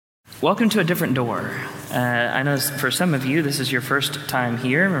Welcome to A Different Door. I know for some of you, this is your first time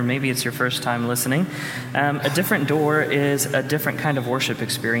here, or maybe it's your first time listening. A Different Door is a different kind of worship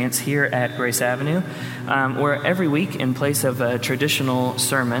experience here at Grace Avenue, where every week, in place of a traditional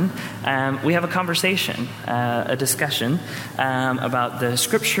sermon, we have a conversation, a discussion about the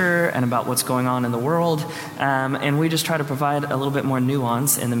Scripture and about what's going on in the world, and we just try to provide a little bit more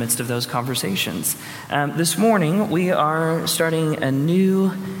nuance in the midst of those conversations. This morning, we are starting a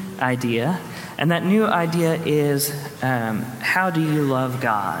new idea, and that new idea is how do you love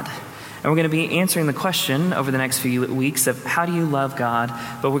God? And we're going to be answering the question over the next few weeks of how do you love God,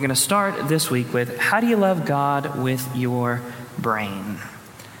 but we're going to start this week with how do you love God with your brain?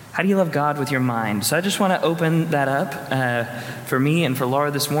 How do you love God with your mind? So I just want to open that up for me and for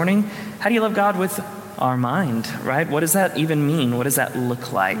Laura this morning. How do you love God with our mind, right? What does that even mean? What does that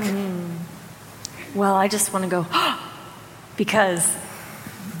look like? Well, I just want to go, because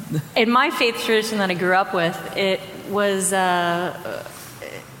in my faith tradition that I grew up with, it was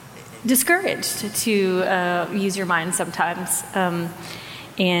discouraged to use your mind sometimes.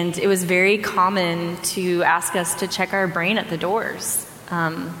 And it was very common to ask us to check our brain at the doors.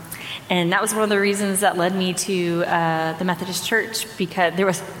 And that was one of the reasons that led me to the Methodist Church, because there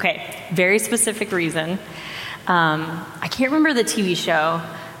was, very specific reason. I can't remember the TV show.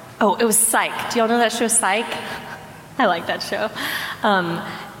 Oh, it was Psych. Do y'all know that show, Psych? I like that show.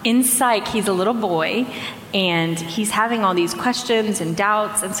 In Psych, he's a little boy, and he's having all these questions and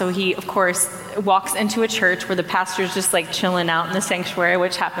doubts, and so he, of course, walks into a church where the pastor's just like chilling out in the sanctuary,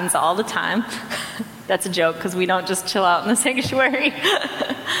 which happens all the time. That's a joke, because we don't just chill out in the sanctuary.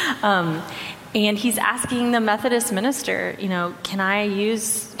 And he's asking the Methodist minister, can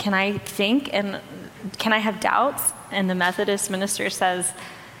I think, and can I have doubts? And the Methodist minister says,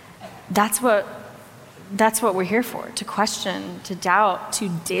 that's what we're here for, to question, to doubt, to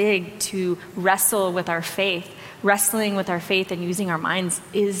dig, to wrestle with our faith. Wrestling with our faith and using our minds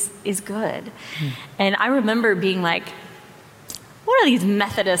is good. And I remember being like, what are these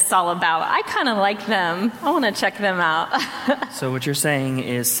Methodists all about? I kind of like them. I want to check them out. So what you're saying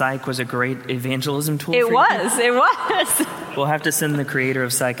is Psych was a great evangelism tool It for you? It was. We'll have to send the creator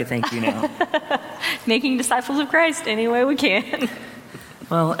of Psych a thank you now. Making disciples of Christ any way we can.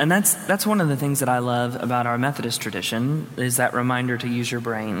 Well, and that's one of the things that I love about our Methodist tradition is that reminder to use your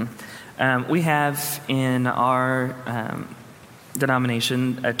brain. We have in our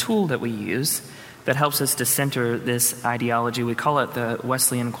denomination a tool that we use that helps us to center this ideology. We call it the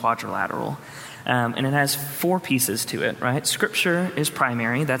Wesleyan quadrilateral. And it has 4 pieces to it, right? Scripture is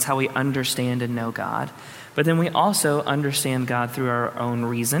primary. That's how we understand and know God. But then we also understand God through our own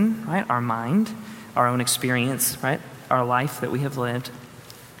reason, right? Our mind, our own experience, right? Our life that we have lived.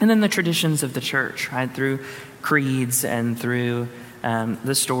 And then the traditions of the church, right, through creeds and through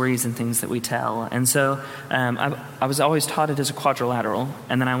the stories and things that we tell. And so I was always taught it as a quadrilateral,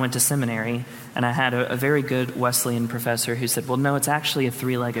 and then I went to seminary, and I had a very good Wesleyan professor who said, well, no, it's actually a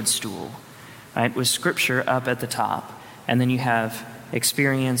 3-legged stool, right, with Scripture up at the top, and then you have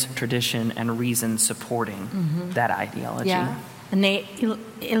experience, tradition, and reason supporting that ideology. Yeah, and they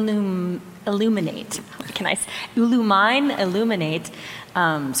illuminate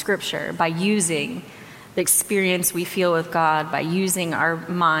Scripture by using the experience we feel with God, by using our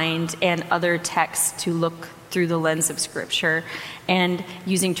mind and other texts to look through the lens of Scripture, and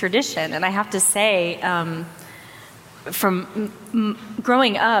using tradition. And I have to say, from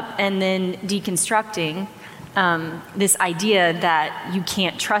growing up and then deconstructing this idea that you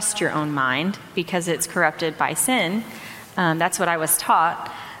can't trust your own mind because it's corrupted by sin, that's what I was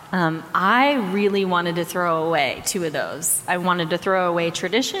taught. I really wanted to throw away 2 of those. I wanted to throw away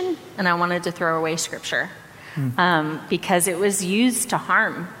tradition, and I wanted to throw away Scripture, because it was used to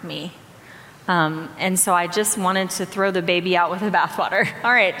harm me. And so I just wanted to throw the baby out with the bathwater.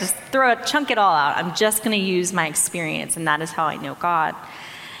 All right, just chunk it all out. I'm just going to use my experience, and that is how I know God.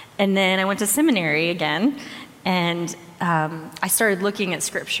 And then I went to seminary again, and I started looking at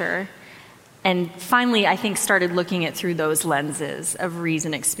Scripture. And finally, I think, started looking at through those lenses of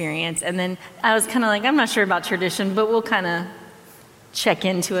reason, experience. And then I was kind of like, I'm not sure about tradition, but we'll kind of check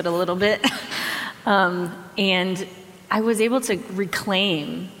into it a little bit. And I was able to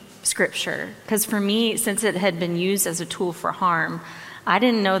reclaim Scripture. Because for me, since it had been used as a tool for harm, I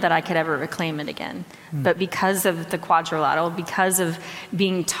didn't know that I could ever reclaim it again. But because of the quadrilateral, because of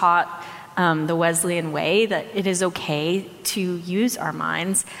being taught the Wesleyan way, that it is okay to use our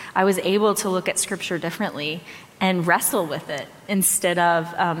minds, I was able to look at Scripture differently and wrestle with it instead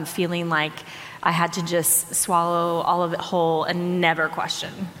of feeling like I had to just swallow all of it whole and never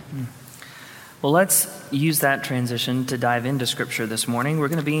question. Well, let's use that transition to dive into Scripture this morning. We're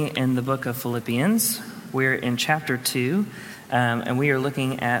going to be in the book of Philippians. We're in chapter 2, and we are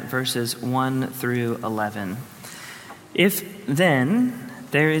looking at verses 1 through 11. If then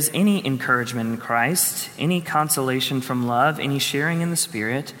there is any encouragement in Christ, any consolation from love, any sharing in the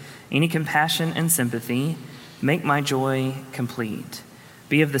Spirit, any compassion and sympathy, make my joy complete.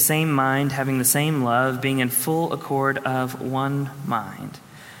 Be of the same mind, having the same love, being in full accord of one mind.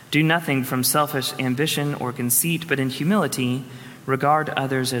 Do nothing from selfish ambition or conceit, but in humility regard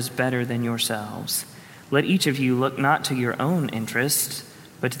others as better than yourselves. Let each of you look not to your own interest,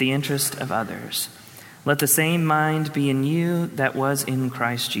 but to the interest of others. Let the same mind be in you that was in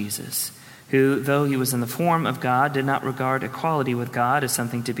Christ Jesus, who, though he was in the form of God, did not regard equality with God as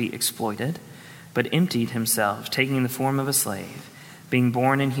something to be exploited, but emptied himself, taking the form of a slave, being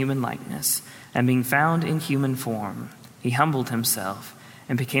born in human likeness, and being found in human form. He humbled himself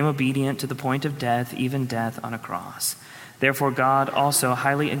and became obedient to the point of death, even death on a cross. Therefore God also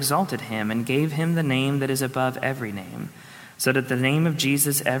highly exalted him and gave him the name that is above every name, so that the name of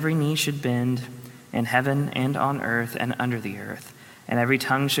Jesus every knee should bend, in heaven and on earth and under the earth, and every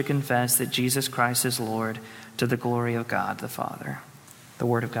tongue should confess that Jesus Christ is Lord, to the glory of God the Father. The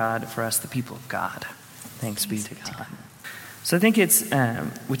word of God for us, the people of God. Thanks be to God. So I think it's,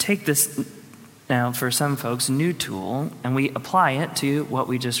 we take this now, for some folks, new tool, and we apply it to what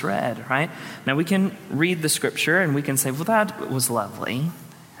we just read, right? Now we can read the Scripture and we can say, well, that was lovely,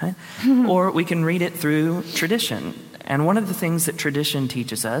 right? Or we can read it through tradition. And one of the things that tradition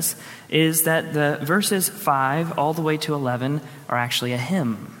teaches us is that the verses 5 all the way to 11 are actually a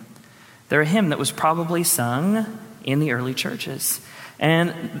hymn. They're a hymn that was probably sung in the early churches.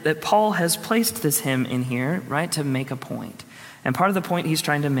 And that Paul has placed this hymn in here, right, to make a point. And part of the point he's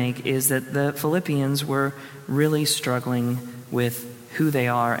trying to make is that the Philippians were really struggling with who they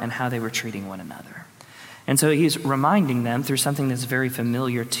are and how they were treating one another. And so he's reminding them through something that's very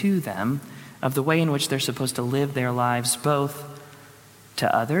familiar to them of the way in which they're supposed to live their lives both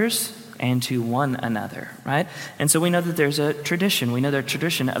to others and to one another, right? And so we know that there's a tradition. We know there's a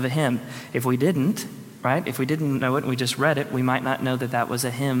tradition of a hymn. If we didn't, right, if we didn't know it and we just read it, we might not know that that was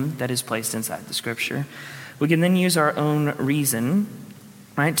a hymn that is placed inside the Scripture. We can then use our own reason,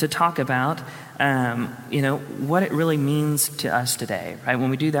 right, to talk about, what it really means to us today, right?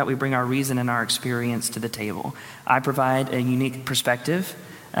 When we do that, we bring our reason and our experience to the table. I provide a unique perspective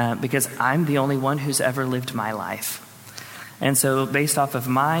because I'm the only one who's ever lived my life. And so based off of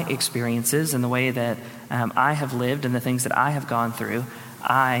my experiences and the way that I have lived and the things that I have gone through,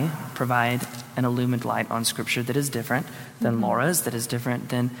 I provide an illumined light on Scripture that is different than Laura's, that is different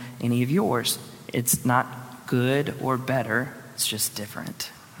than any of yours. It's not good or better, it's just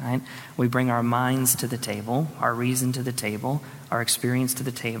different, right? We bring our minds to the table, our reason to the table, our experience to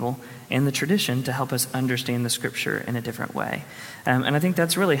the table, and the tradition to help us understand the Scripture in a different way. And I think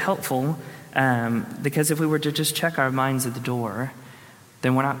that's really helpful because if we were to just check our minds at the door,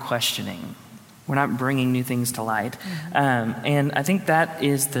 then we're not questioning. We're not bringing new things to light. And I think that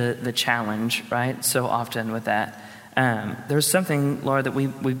is the challenge, right, so often with that. There's something, Laura, that we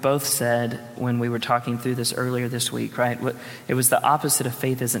both said when we were talking through this earlier this week, right? It was the opposite of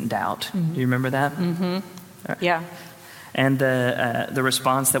faith isn't doubt. Do you remember that? Yeah. And the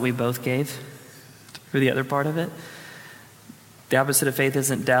response that we both gave for the other part of it? The opposite of faith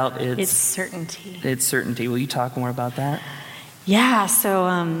isn't doubt, it's certainty. It's certainty. Will you talk more about that? Yeah, so,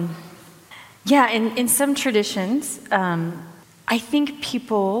 in some traditions, I think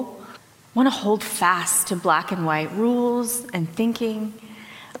people want to hold fast to black and white rules and thinking.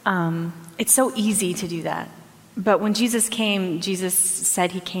 It's so easy to do that. But when Jesus came, Jesus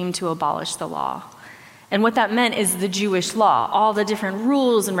said he came to abolish the law. And what that meant is the Jewish law, all the different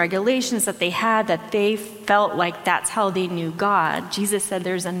rules and regulations that they had that they felt like that's how they knew God. Jesus said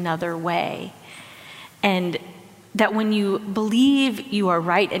there's another way. And that when you believe you are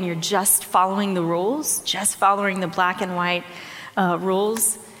right and you're just following the rules, just following the black and white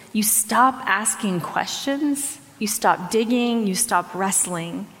rules, you stop asking questions, you stop digging, you stop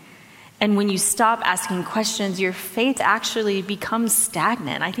wrestling. And when you stop asking questions, your faith actually becomes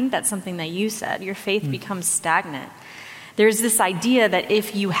stagnant. I think that's something that you said. Your faith becomes stagnant. There's this idea that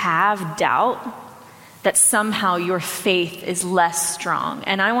if you have doubt, that somehow your faith is less strong.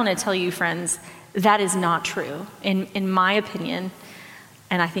 And I want to tell you, friends, that is not true. In my opinion,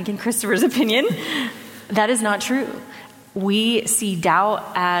 and I think in Christopher's opinion, that is not true. We see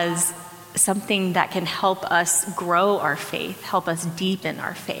doubt as something that can help us grow our faith, help us deepen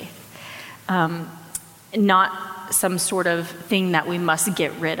our faith. Not some sort of thing that we must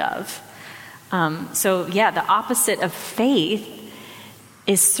get rid of. The opposite of faith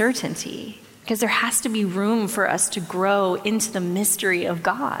is certainty. because there has to be room for us to grow into the mystery of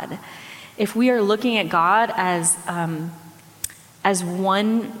God. If we are looking at God as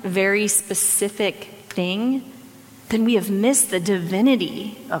one very specific thing, then we have missed the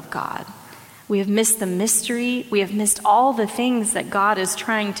divinity of God. We have missed the mystery. We have missed all the things that God is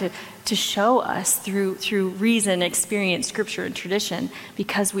trying to show us through reason, experience, scripture, and tradition,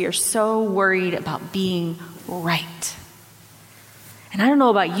 because we are so worried about being right. And I don't know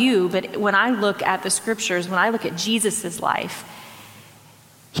about you, but when I look at the scriptures, when I look at Jesus' life,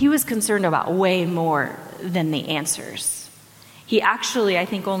 he was concerned about way more than the answers. He actually, I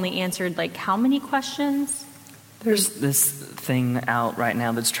think, only answered like how many questions? There's this thing out right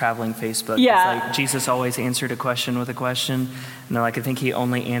now that's traveling Facebook. Yeah. It's like Jesus always answered a question with a question. And they're like, I think he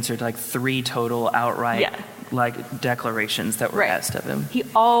only answered like 3 total outright like declarations that were asked of him. He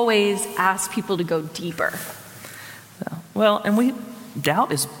always asked people to go deeper. So, well, and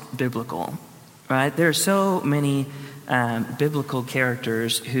doubt is biblical, right? There are so many biblical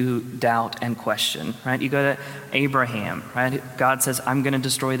characters who doubt and question, right? You go to Abraham, right? God says, I'm going to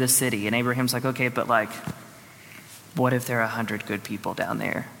destroy this city. And Abraham's like, okay, but like, what if there are 100 good people down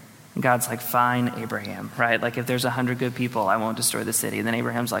there? And God's like, fine, Abraham, right? Like if there's 100 good people, I won't destroy the city. And then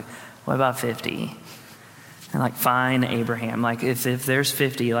Abraham's like, what about 50? And like, fine, Abraham. Like if there's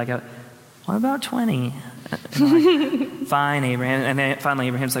 50, like, what about 20? Like, fine, Abraham. And then finally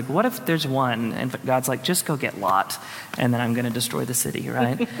Abraham's like, what if there's 1? And God's like, just go get Lot, and then I'm going to destroy the city,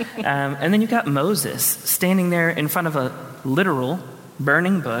 right? And then you've got Moses standing there in front of a literal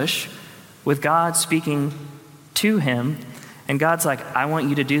burning bush with God speaking to him, and God's like, I want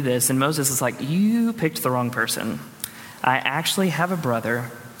you to do this. And Moses is like, you picked the wrong person. I actually have a brother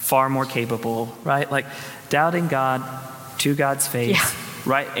far more capable, right? Like doubting God to God's face. Yeah.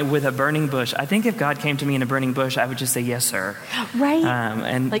 Right, with a burning bush. I think if God came to me in a burning bush, I would just say, yes, sir. Right.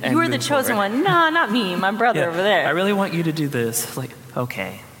 Like, you were the chosen one. No, not me, my brother over there. I really want you to do this. Like,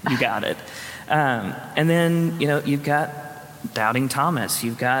 okay, you got it. And then, you've got doubting Thomas.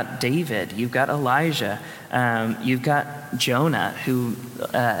 You've got David. You've got Elijah. You've got Jonah, who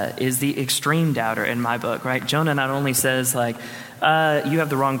is the extreme doubter in my book, right? Jonah not only says, like, you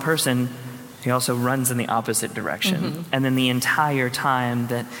have the wrong person, he also runs in the opposite direction. Mm-hmm. And then the entire time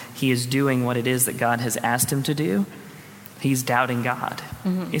that he is doing what it is that God has asked him to do, he's doubting God.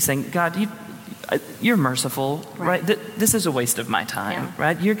 Mm-hmm. He's saying, God, you're merciful, right? This is a waste of my time,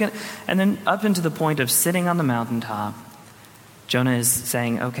 right? And then up into the point of sitting on the mountaintop, Jonah is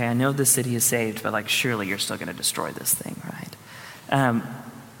saying, okay, I know this city is saved, but like, surely you're still going to destroy this thing, right?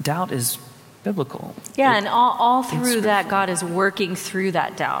 Doubt is biblical. Yeah, and all through that, God is working through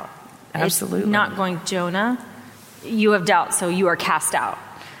that doubt. Absolutely. It's not going, Jonah, you have doubt, so you are cast out.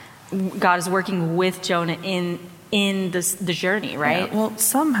 God is working with Jonah in the journey, right? Yeah, well,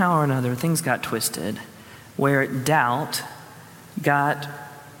 somehow or another, things got twisted where doubt got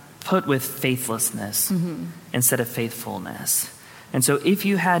put with faithlessness instead of faithfulness. And so if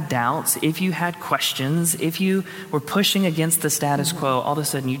you had doubts, if you had questions, if you were pushing against the status quo, all of a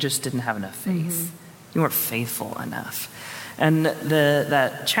sudden you just didn't have enough faith. You weren't faithful enough. And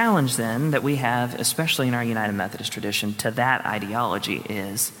that challenge then that we have, especially in our United Methodist tradition, to that ideology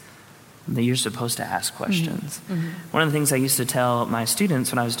is that you're supposed to ask questions. Mm-hmm. One of the things I used to tell my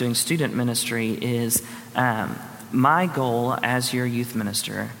students when I was doing student ministry is my goal as your youth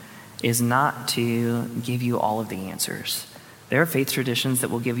minister is not to give you all of the answers. There are faith traditions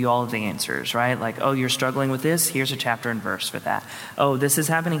that will give you all of the answers, right? Like, oh, you're struggling with this? Here's a chapter and verse for that. Oh, this is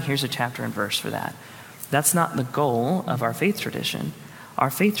happening? Here's a chapter and verse for that. That's not the goal of our faith tradition. Our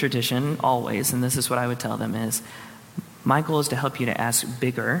faith tradition always, and this is what I would tell them, is my goal is to help you to ask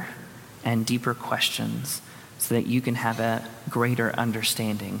bigger and deeper questions so that you can have a greater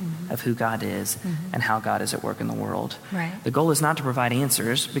understanding of who God is and how God is at work in the world. Right. The goal is not to provide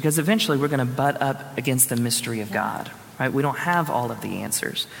answers, because eventually we're going to butt up against the mystery of God. Right? We don't have all of the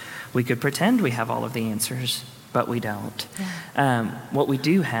answers. We could pretend we have all of the answers, but we don't. Yeah. What we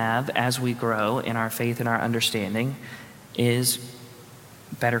do have as we grow in our faith and our understanding is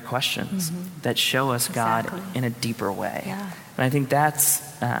better questions that show us God in a deeper way. Yeah. And I think that's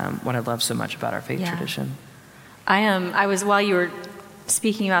what I love so much about our faith tradition. I was, while you were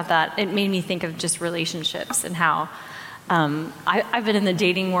speaking about that, it made me think of just relationships and how I've been in the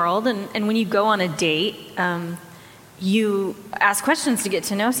dating world, and when you go on a date, you ask questions to get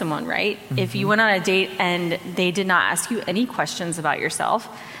to know someone, right? If you went on a date and they did not ask you any questions about yourself,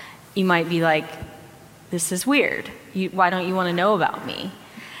 you might be like, this is weird. Why don't you want to know about me?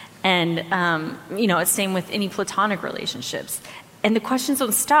 And, it's same with any platonic relationships. And the questions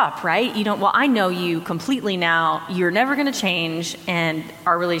don't stop, right? You don't, well, I know you completely now. You're never going to change. And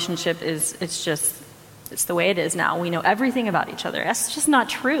our relationship it's the way it is now. We know everything about each other. That's just not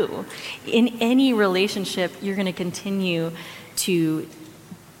true. In any relationship, you're going to continue to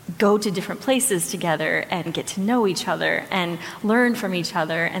go to different places together and get to know each other and learn from each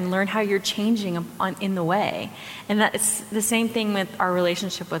other and learn how you're changing in the way. And that's the same thing with our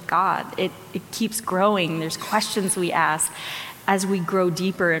relationship with God. It keeps growing. There's questions we ask as we grow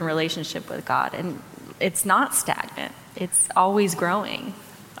deeper in relationship with God. And it's not stagnant. It's always growing.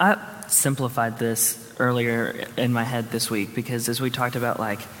 I simplified this earlier in my head this week because as we talked about,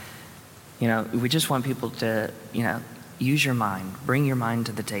 we just want people to, use your mind, bring your mind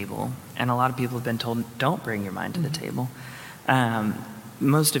to the table. And a lot of people have been told, don't bring your mind to the table.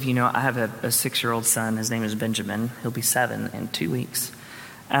 Most of you know I have a 6-year-old son. His name is Benjamin. He'll be 7 in 2 weeks.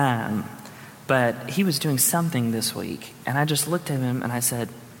 But he was doing something this week, and I just looked at him and I said,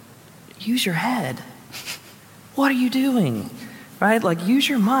 use your head. What are you doing? Right? Use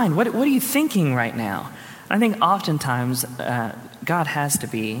your mind. What are you thinking right now? I think oftentimes God has to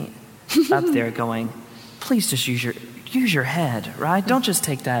be up there going, please just use your head, right? Don't just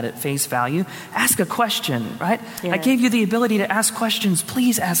take that at face value. Ask a question, right? Yeah. I gave you the ability to ask questions.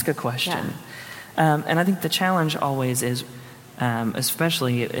 Please ask a question. Yeah. And I think the challenge always is,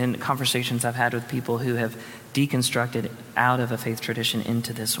 especially in conversations I've had with people who have deconstructed out of a faith tradition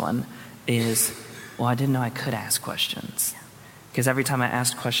into this one, is, well, I didn't know I could ask questions. Because every time I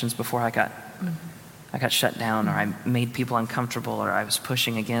asked questions before, I got shut down, or I made people uncomfortable, or I was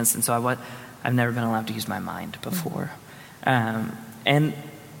pushing against, and so I've never been allowed to use my mind before. And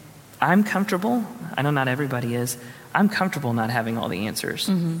I'm comfortable. I know not everybody is. I'm comfortable not having all the answers,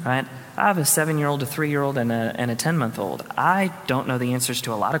 right? I have a 7-year-old, a 3-year-old, and a 10-month-old. I don't know the answers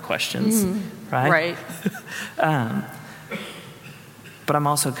to a lot of questions, right? Right. But I'm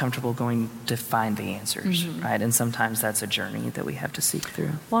also comfortable going to find the answers, right? And sometimes that's a journey that we have to seek through.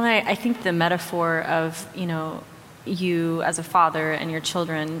 Well, I think the metaphor of, you as a father and your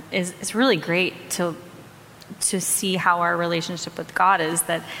children is really great to see how our relationship with God is,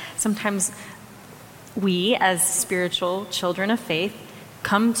 that sometimes we as spiritual children of faith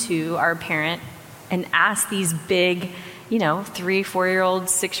come to our parent and ask these big, 3,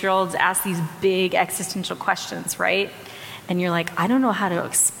 4-year-olds, 6-year-olds ask these big existential questions, right? And you're like, I don't know how to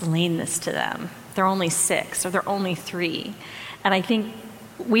explain this to them. They're only 6 or they're only 3. And I think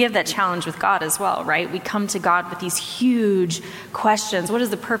we have that challenge with God as well, right? We come to God with these huge questions. What is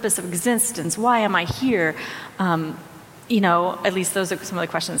the purpose of existence? Why am I here? At least those are some of the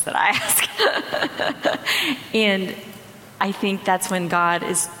questions that I ask. And I think that's when God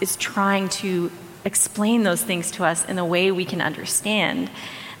is trying to explain those things to us in a way we can understand.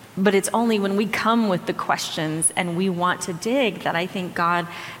 But it's only when we come with the questions and we want to dig that I think God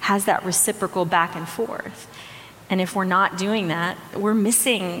has that reciprocal back and forth. And if we're not doing that, we're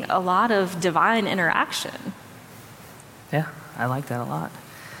missing a lot of divine interaction. Yeah, I like that a lot.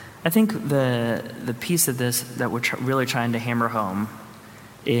 I think the piece of this that we're really trying to hammer home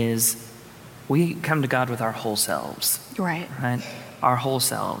is we come to God with our whole selves. Right. Our whole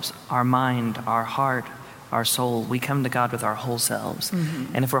selves, our mind, our heart, our soul. We come to God with our whole selves.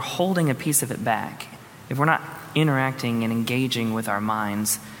 And if we're holding a piece of it back, if we're not interacting and engaging with our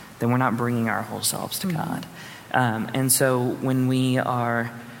minds, then we're not bringing our whole selves to God. And so when we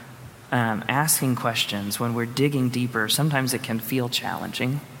are asking questions, when we're digging deeper, sometimes it can feel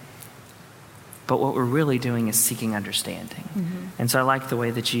challenging. But what we're really doing is seeking understanding. And so I like the way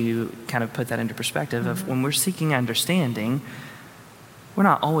that you kind of put that into perspective of when we're seeking understanding, we're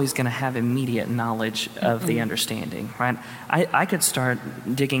not always going to have immediate knowledge of the understanding, right? I could start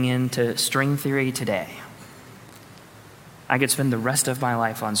digging into string theory today. I could spend the rest of my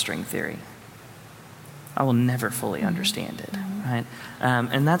life on string theory. I will never fully understand it, right?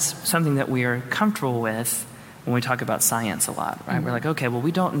 And that's something that we are comfortable with when we talk about science a lot, right? We're like, okay, well,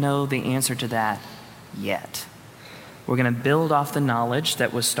 we don't know the answer to that yet. We're going to build off the knowledge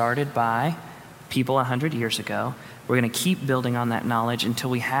that was started by people 100 years ago. We're going to keep building on that knowledge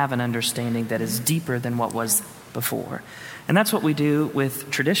until we have an understanding that is deeper than what was before. And that's what we do with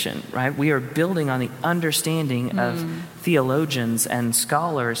tradition, right? We are building on the understanding of theologians and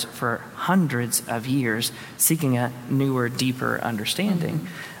scholars for hundreds of years, seeking a newer, deeper understanding.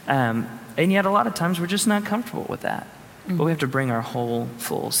 And yet a lot of times we're just not comfortable with that. But we have to bring our whole,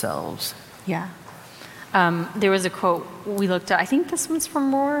 full selves. Yeah. There was a quote we looked at. I think this one's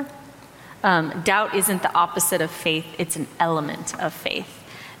from Rohr. Doubt isn't the opposite of faith. It's an element of faith.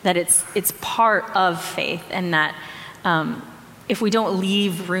 That it's part of faith, and that if we don't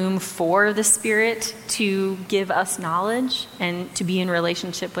leave room for the Spirit to give us knowledge and to be in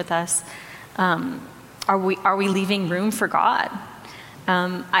relationship with us, are we leaving room for God?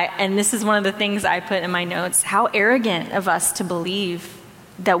 And this is one of the things I put in my notes, how arrogant of us to believe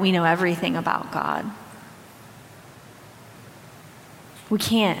that we know everything about God. We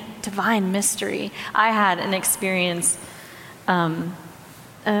can't. Divine mystery. I had an experience,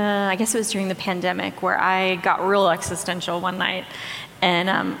 I guess it was during the pandemic, where I got real existential one night, and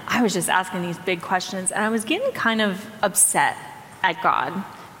I was just asking these big questions, and I was getting kind of upset at God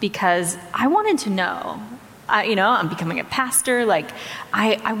because I wanted to know. I'm becoming a pastor. Like,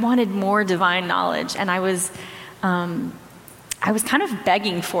 I wanted more divine knowledge, and I was kind of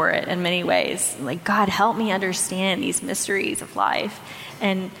begging for it in many ways. Like, God, help me understand these mysteries of life.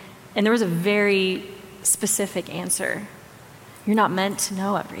 And there was a very specific answer. You're not meant to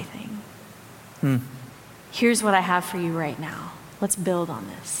know everything. Here's what I have for you right now. Let's build on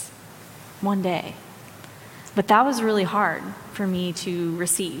this one day. But that was really hard for me to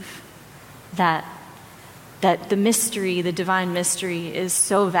receive, that the mystery, the divine mystery, is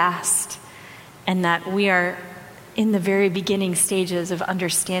so vast, and that we are in the very beginning stages of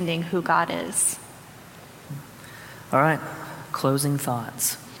understanding who God is. All right, closing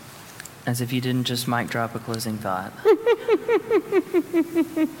thoughts. As if you didn't just mic drop a closing thought.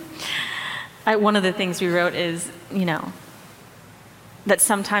 One of the things we wrote is, that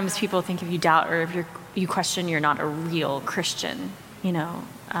sometimes people think if you doubt or if you question, you're not a real Christian.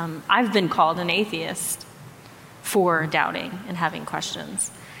 I've been called an atheist for doubting and having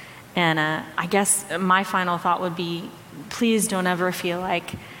questions. And I guess my final thought would be, please don't ever feel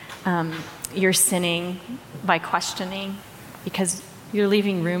like you're sinning by questioning, because you're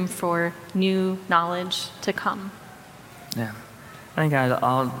leaving room for new knowledge to come. Yeah. I think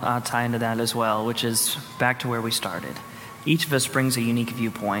I'll tie into that as well, which is back to where we started. Each of us brings a unique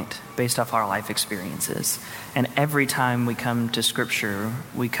viewpoint based off our life experiences. And every time we come to Scripture,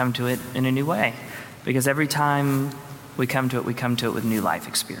 we come to it in a new way. Because every time we come to it with new life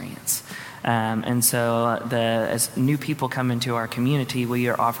experience. And so as new people come into our community, we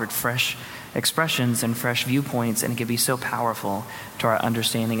are offered fresh expressions and fresh viewpoints, and it can be so powerful to our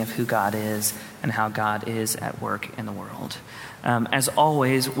understanding of who God is and how God is at work in the world. As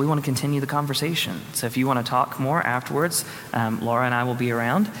always, we want to continue the conversation. So if you want to talk more afterwards, Laura and I will be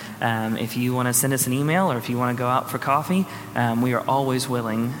around. If you want to send us an email or if you want to go out for coffee, we are always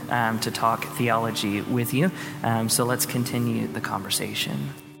willing to talk theology with you. So let's continue the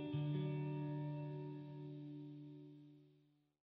conversation.